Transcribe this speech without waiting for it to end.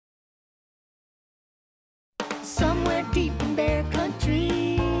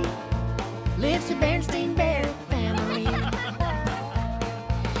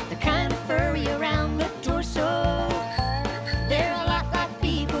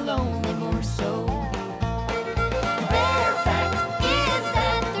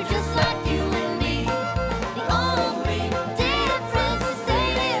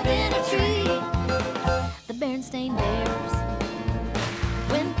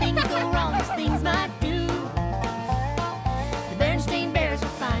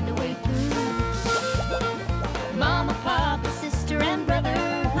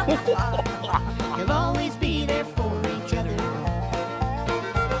You'll always be there for each other.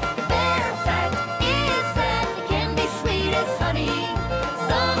 Bear fact is that it can be sweet as honey.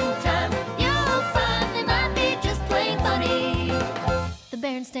 Sometimes you'll find they might be just plain funny. The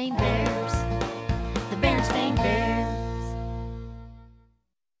Berenstain Bears. The Berenstain Bears.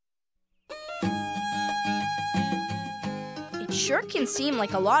 It sure can seem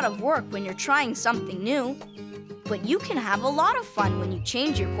like a lot of work when you're trying something new. But you can have a lot of fun when you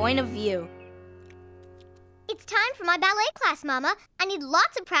change your point of view. It's time for my ballet class, Mama. I need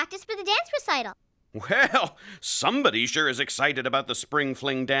lots of practice for the dance recital. Well, somebody sure is excited about the Spring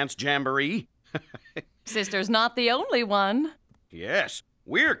Fling Dance Jamboree. Sister's not the only one. Yes,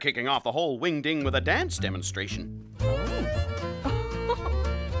 we're kicking off the whole wing-ding with a dance demonstration.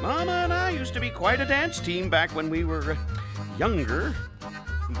 Mama and I used to be quite a dance team back when we were younger.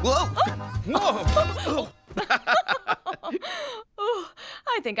 Whoa! Whoa! Oh,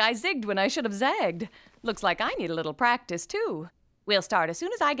 I think I zigged when I should have zagged. Looks like I need a little practice, too. We'll start as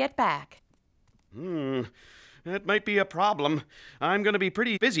soon as I get back. That might be a problem. I'm going to be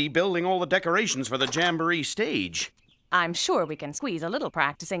pretty busy building all the decorations for the Jamboree stage. I'm sure we can squeeze a little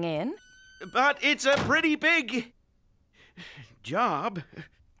practicing in. But it's a pretty big job.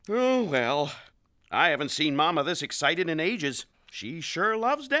 Oh, well. I haven't seen Mama this excited in ages. She sure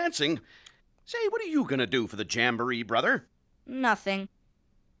loves dancing. Say, what are you going to do for the Jamboree, brother? Nothing.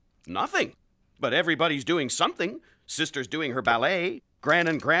 Nothing. But everybody's doing something. Sister's doing her ballet. Gran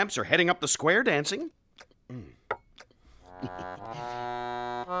and Gramps are heading up the square dancing.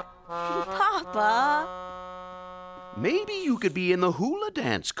 Papa! Maybe you could be in the hula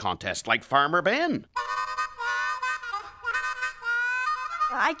dance contest like Farmer Ben.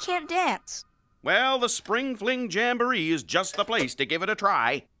 I can't dance. Well, the Spring Fling Jamboree is just the place to give it a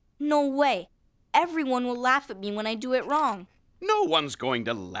try. No way. Everyone will laugh at me when I do it wrong. No one's going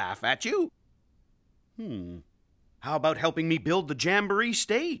to laugh at you. How about helping me build the Jamboree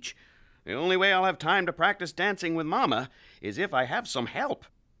stage? The only way I'll have time to practice dancing with Mama is if I have some help.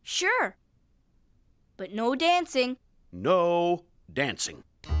 Sure. But no dancing. No dancing.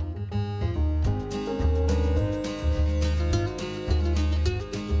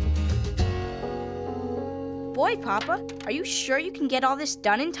 Boy, Papa, are you sure you can get all this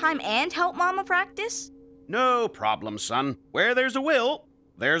done in time and help Mama practice? No problem, son. Where there's a will,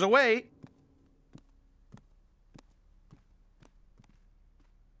 there's a way.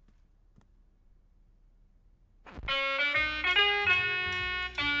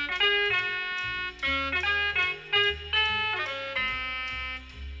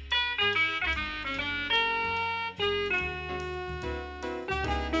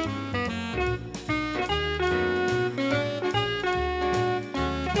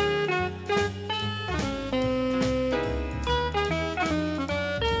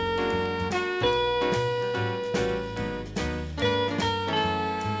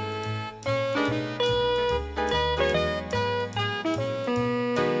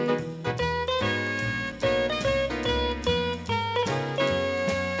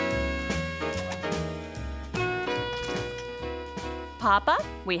 Papa,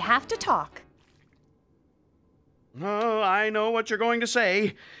 we have to talk. Oh, I know what you're going to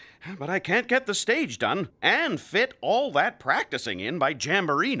say, but I can't get the stage done and fit all that practicing in by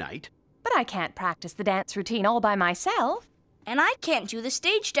Jamboree night. But I can't practice the dance routine all by myself. And I can't do the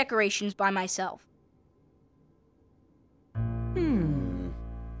stage decorations by myself.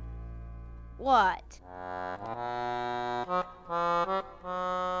 What?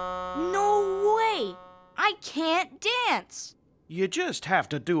 No way! I can't dance! You just have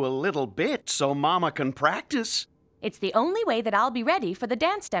to do a little bit so Mama can practice. It's the only way that I'll be ready for the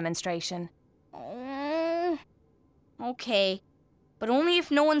dance demonstration. Okay, but only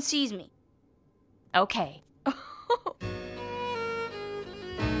if no one sees me. Okay.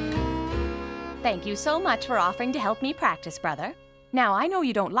 Thank you so much for offering to help me practice, brother. Now, I know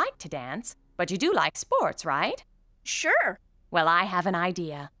you don't like to dance, but you do like sports, right? Sure. Well, I have an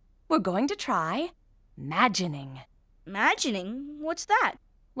idea. We're going to try imagining. Imagining? What's that?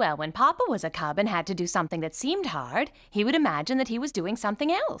 Well, when Papa was a cub and had to do something that seemed hard, he would imagine that he was doing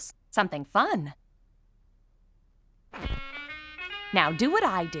something else, something fun. Now, do what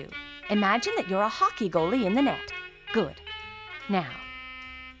I do. Imagine that you're a hockey goalie in the net. Good. Now,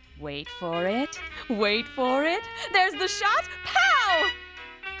 wait for it. Wait for it. There's the shot. Pow!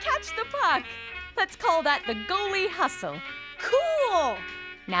 Catch the puck. Let's call that the goalie hustle. Cool!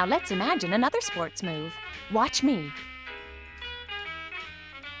 Now let's imagine another sports move. Watch me.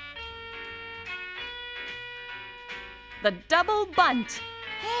 The double bunt.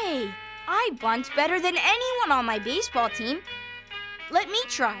 Hey, I bunt better than anyone on my baseball team. Let me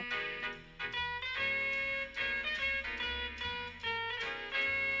try.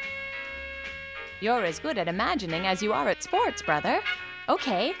 You're as good at imagining as you are at sports, brother.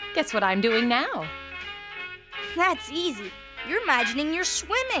 Okay, guess what I'm doing now? That's easy. You're imagining you're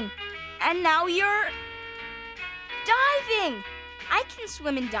swimming. And now you're diving. I can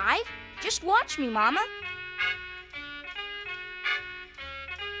swim and dive. Just watch me, Mama.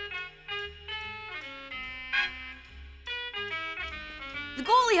 The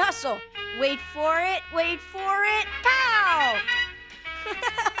goalie hustle. Wait for it, pow!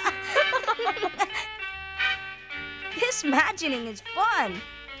 This imagining is fun.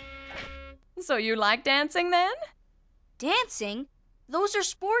 So you like dancing then? Dancing? Those are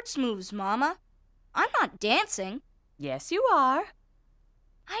sports moves, Mama. I'm not dancing. Yes, you are.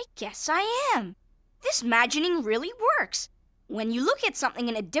 I guess I am. This imagining really works. When you look at something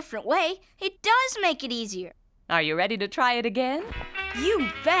in a different way, it does make it easier. Are you ready to try it again? You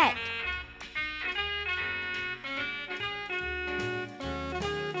bet.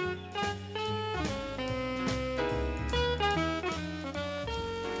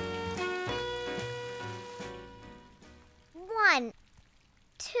 One,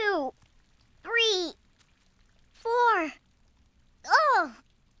 two, three, four. Oh!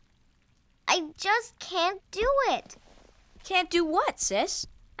 I just can't do it. Can't do what, sis?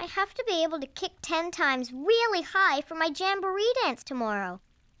 I have to be able to kick 10 times really high for my jamboree dance tomorrow.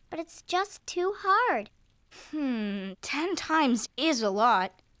 But it's just too hard. 10 times is a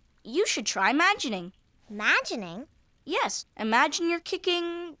lot. You should try imagining. Imagining? Yes, imagine you're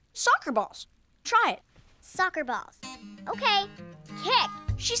kicking soccer balls. Try it. Soccer balls. Okay. Kick.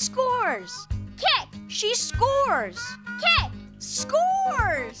 She scores. Kick. She scores. Kick.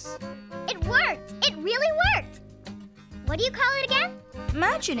 Scores! It worked. It really worked. What do you call it again?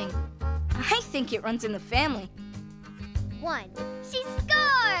 Imagining. I think it runs in the family. 1. She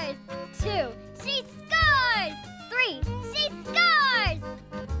scores. 2. She scores. 3. She scores.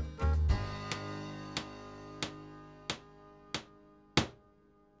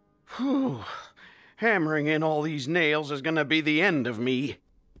 Whew. Hammering in all these nails is gonna be the end of me.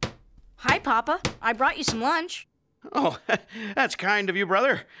 Hi, Papa. I brought you some lunch. Oh, that's kind of you,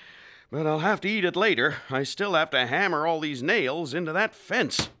 brother. But I'll have to eat it later. I still have to hammer all these nails into that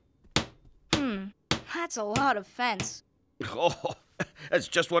fence. That's a lot of fence. Oh, that's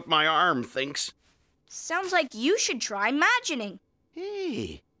just what my arm thinks. Sounds like you should try imagining.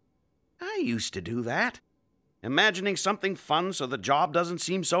 Hey, I used to do that. Imagining something fun so the job doesn't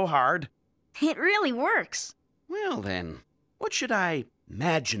seem so hard. It really works. Well then, what should I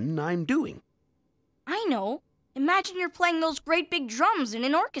imagine I'm doing? I know. Imagine you're playing those great big drums in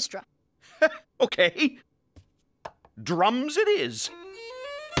an orchestra. Okay. Drums it is.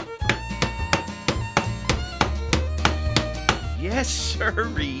 Yes,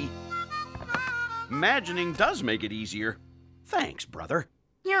 sirree. Imagining does make it easier. Thanks, brother.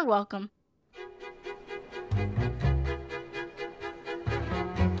 You're welcome.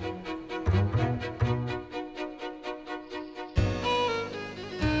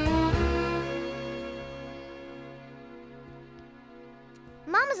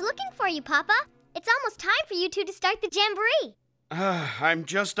 Mama's looking for you, Papa. It's almost time for you two to start the jamboree. I'm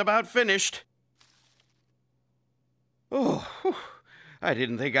just about finished. Oh, whew. I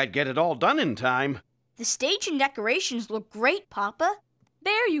didn't think I'd get it all done in time. The stage and decorations look great, Papa.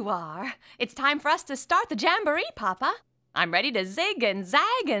 There you are. It's time for us to start the jamboree, Papa. I'm ready to zig and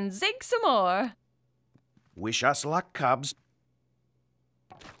zag and zig some more. Wish us luck, Cubs.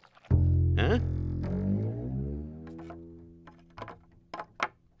 Huh?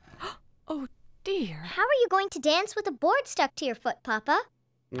 Oh, dear. How are you going to dance with a board stuck to your foot, Papa?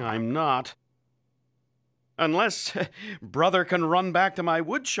 I'm not. Unless brother can run back to my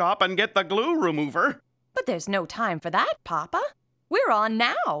wood shop and get the glue remover. But there's no time for that, Papa. We're on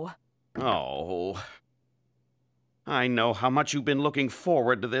now. Oh. I know how much you've been looking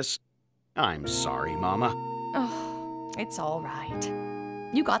forward to this. I'm sorry, Mama. Oh, it's all right.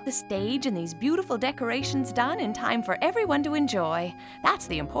 You got the stage and these beautiful decorations done in time for everyone to enjoy. That's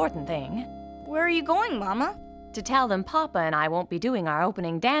the important thing. Where are you going, Mama? To tell them Papa and I won't be doing our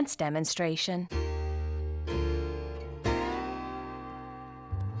opening dance demonstration.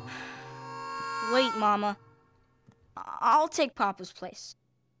 Wait, Mama. I'll take Papa's place.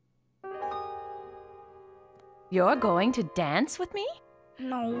 You're going to dance with me?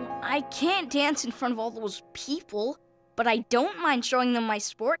 No, I can't dance in front of all those people, but I don't mind showing them my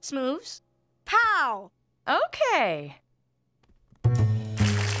sports moves. Pow! Okay.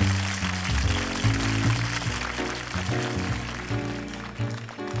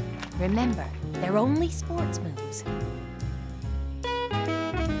 Remember, they're only sports moves.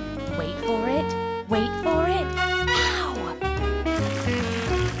 Wait for it. Wait for it. Pow!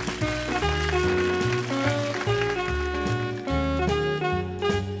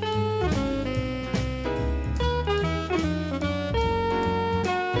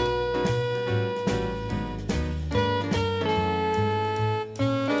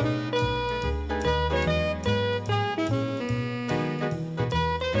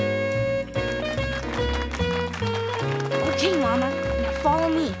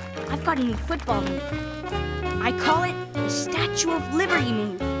 got a new football move. I call it the Statue of Liberty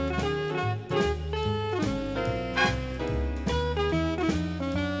move.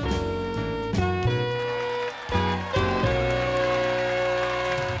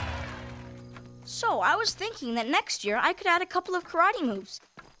 So I was thinking that next year I could add a couple of karate moves.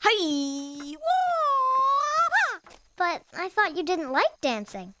 Hi! But I thought you didn't like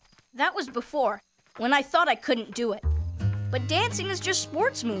dancing. That was before, when I thought I couldn't do it. But dancing is just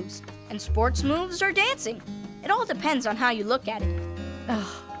sports moves, and sports moves are dancing. It all depends on how you look at it.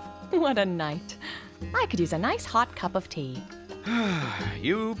 Oh, what a night. I could use a nice hot cup of tea.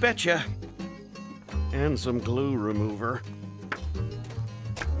 You betcha. And some glue remover.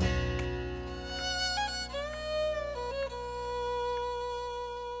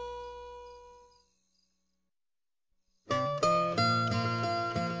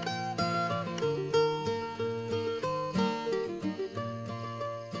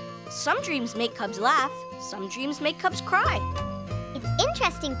 Some dreams make cubs laugh, some dreams make cubs cry. It's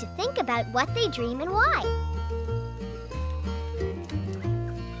interesting to think about what they dream and why.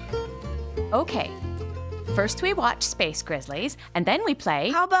 Okay. First we watch Space Grizzlies, and then we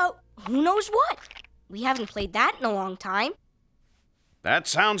play... How about Who Knows What? We haven't played that in a long time. That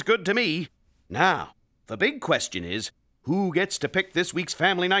sounds good to me. Now, the big question is, who gets to pick this week's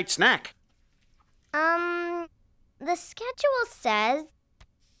family night snack? The schedule says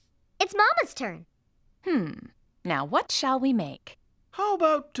it's Mama's turn. Now what shall we make? How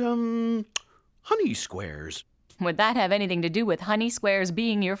about, honey squares? Would that have anything to do with honey squares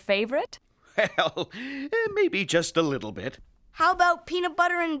being your favorite? Well, maybe just a little bit. How about peanut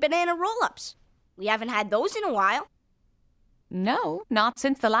butter and banana roll-ups? We haven't had those in a while. No, not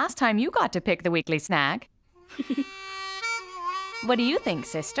since the last time you got to pick the weekly snack. What do you think,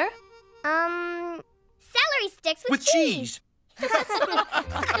 sister? Celery sticks with cheese.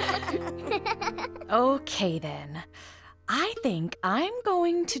 Okay, then. I think I'm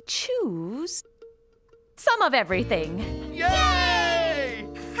going to choose some of everything. Yay!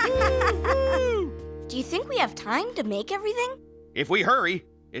 Do you think we have time to make everything? If we hurry,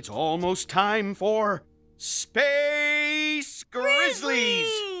 it's almost time for Space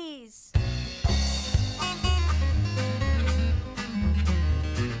Grizzlies!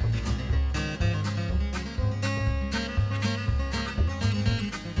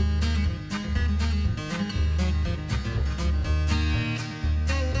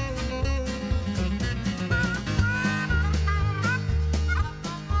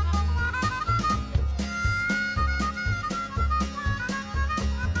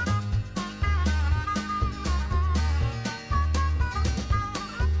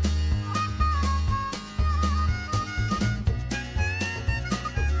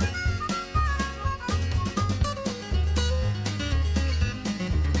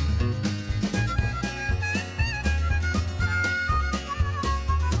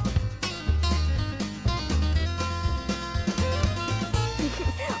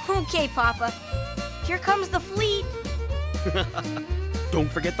 Okay, Papa. Here comes the fleet.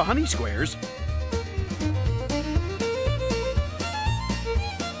 Don't forget the honey squares.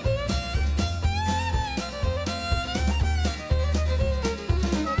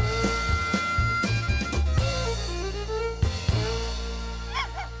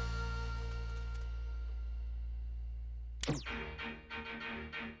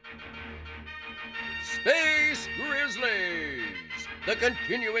 Space Grizzlies! The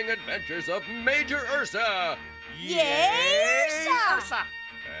continuing adventures of Major Ursa! Yay, Ursa!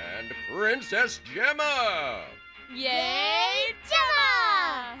 And Princess Gemma! Yay,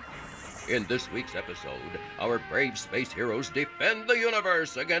 Gemma! In this week's episode, our brave space heroes defend the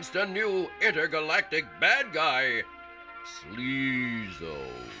universe against a new intergalactic bad guy, Sleezo,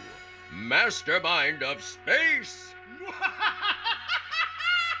 mastermind of space!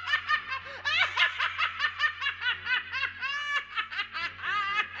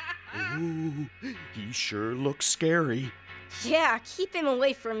 Ooh, he sure looks scary. Yeah, keep him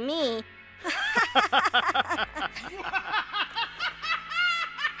away from me.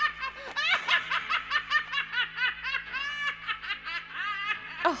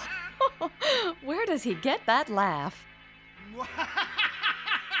 Oh, where does he get that laugh?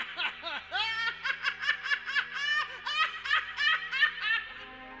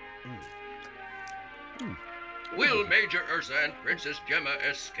 Will Major Ursa and Princess Gemma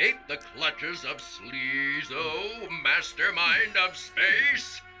escape the clutches of Sleezo, mastermind of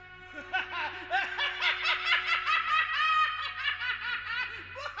space?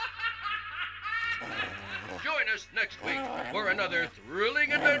 Join us next week for another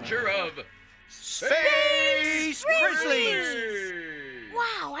thrilling adventure of Space Grizzlies!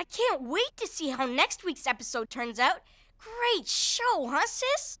 Wow, I can't wait to see how next week's episode turns out. Great show, huh,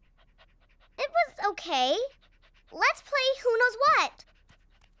 sis? It was okay. Let's play Who Knows What.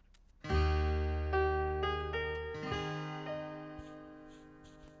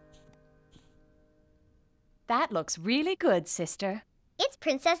 That looks really good, sister. It's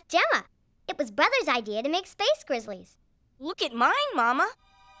Princess Gemma. It was Brother's idea to make space grizzlies. Look at mine, Mama.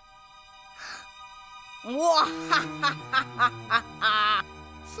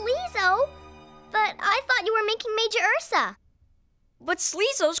 Sleezo? But I thought you were making Major Ursa. But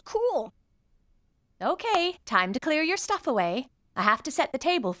Sleezo's cool. Okay, time to clear your stuff away. I have to set the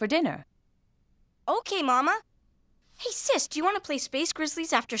table for dinner. Okay, Mama. Hey, sis, do you want to play Space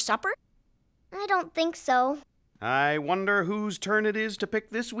Grizzlies after supper? I don't think so. I wonder whose turn it is to pick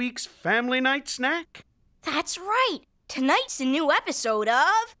this week's family night snack? That's right. Tonight's a new episode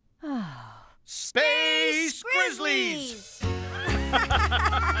of... Space Grizzlies!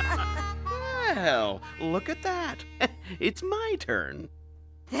 Well, look at that. It's my turn.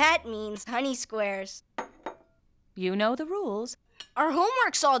 That means honey squares. You know the rules. Our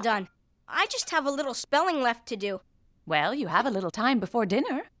homework's all done. I just have a little spelling left to do. Well, you have a little time before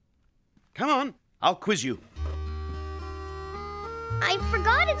dinner. Come on, I'll quiz you. I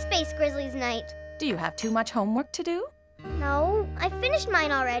forgot it's Space Grizzlies night. Do you have too much homework to do? No, I finished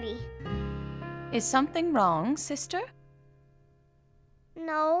mine already. Is something wrong, sister?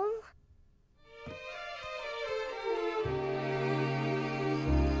 No.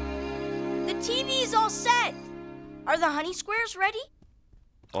 The TV's all set. Are the honey squares ready?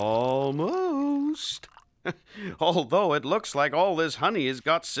 Almost. Although it looks like all this honey has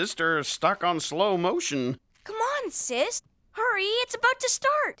got Sister stuck on slow motion. Come on, sis. Hurry, it's about to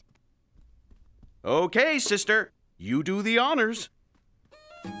start. Okay, Sister. You do the honors.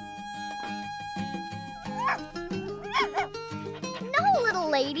 No, little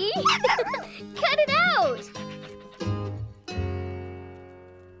lady. Cut it out.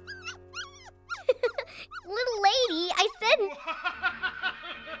 Little lady, I said...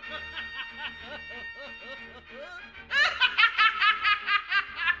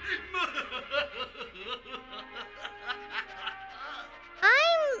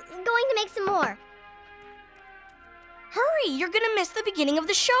 I'm going to make some more. Hurry, you're gonna miss the beginning of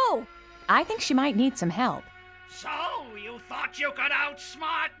the show. I think she might need some help. So, you thought you could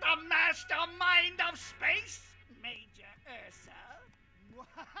outsmart the mastermind of space, Major Ursa?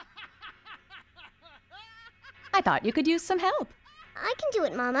 I thought you could use some help. I can do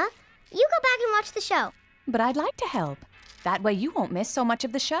it, Mama. You go back and watch the show. But I'd like to help. That way you won't miss so much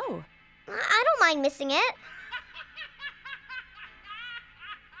of the show. I don't mind missing it.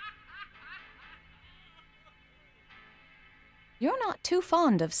 You're not too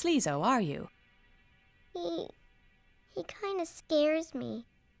fond of Sleezo, are you? He kind of scares me.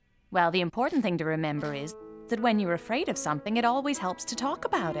 Well, the important thing to remember is that when you're afraid of something, it always helps to talk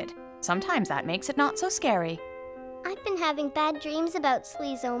about it. Sometimes that makes it not so scary. I've been having bad dreams about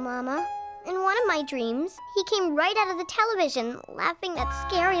Sleezo, Mama. In one of my dreams, he came right out of the television, laughing that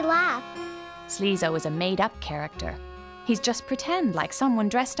scary laugh. Sleezo is a made-up character. He's just pretend like someone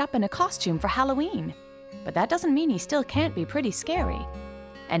dressed up in a costume for Halloween. But that doesn't mean he still can't be pretty scary.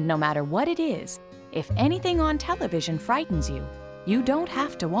 And no matter what it is, if anything on television frightens you, you don't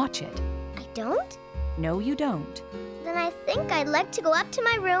have to watch it. I don't? No, you don't. Then I think I'd like to go up to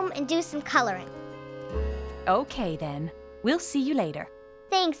my room and do some coloring. Okay, then. We'll see you later.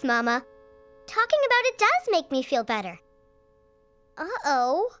 Thanks, Mama. Talking about it does make me feel better.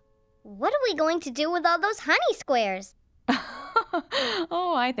 Uh-oh. What are we going to do with all those honey squares?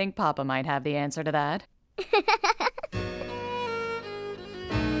 Oh, I think Papa might have the answer to that.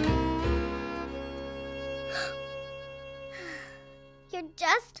 You're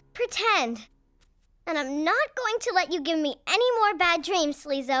just pretend. And I'm not going to let you give me any more bad dreams,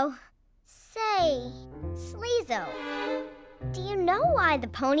 Sleezo. Say, Sleezo, do you know why the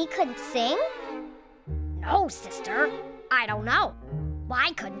pony couldn't sing? No, sister. I don't know.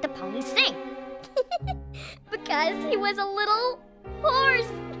 Why couldn't the pony sing? Because he was a little horse.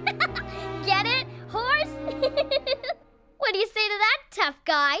 Get it? Horse? What do you say to that, tough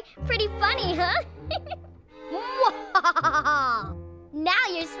guy? Pretty funny, huh? Wow! Now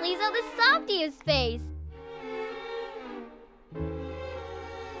you're Sleezo the softiest face.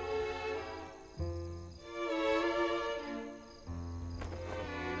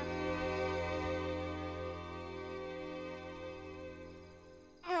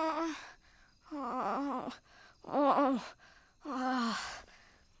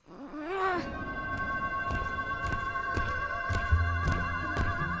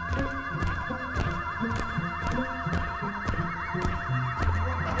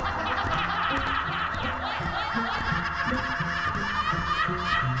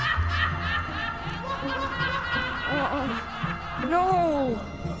 No!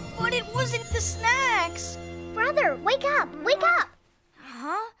 But it wasn't the snacks! Brother, wake up! Wake up!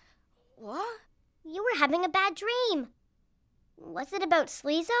 Huh? What? You were having a bad dream. Was it about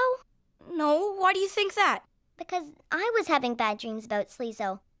Sleezo? No, why do you think that? Because I was having bad dreams about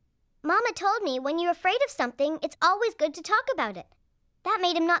Sleezo. Mama told me when you're afraid of something, it's always good to talk about it. That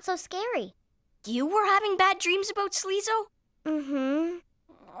made him not so scary. You were having bad dreams about Sleezo? Mm-hmm.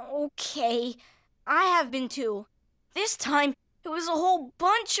 Okay, I have been too. This time, it was a whole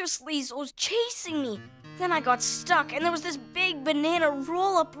bunch of Sleezos chasing me. Then I got stuck, and there was this big banana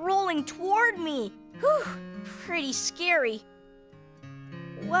roll-up rolling toward me. Whew, pretty scary.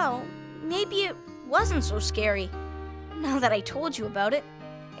 Well, maybe it wasn't so scary. Now that I told you about it,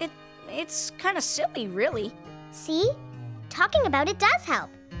 it's kind of silly, really. See? Talking about it does help.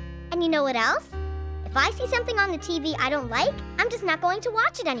 And you know what else? If I see something on the TV I don't like, I'm just not going to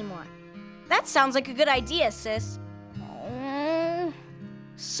watch it anymore. That sounds like a good idea, sis.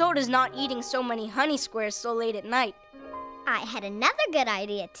 So does not eating so many honey squares so late at night. I had another good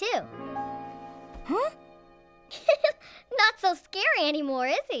idea, too. Huh? Not so scary anymore,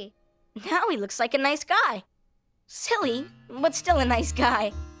 is he? Now he looks like a nice guy. Silly, but still a nice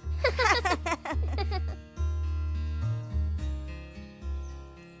guy.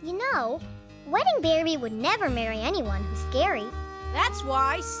 You know, Wedding Berry would never marry anyone who's scary. That's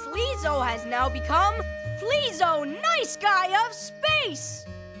why Sleezo has now become Fleezo, Nice Guy of Space.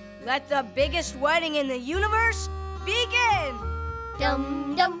 Let the biggest wedding in the universe begin.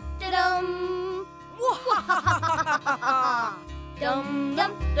 Dum dum da dum. Dum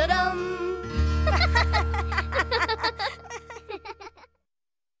dum da dum.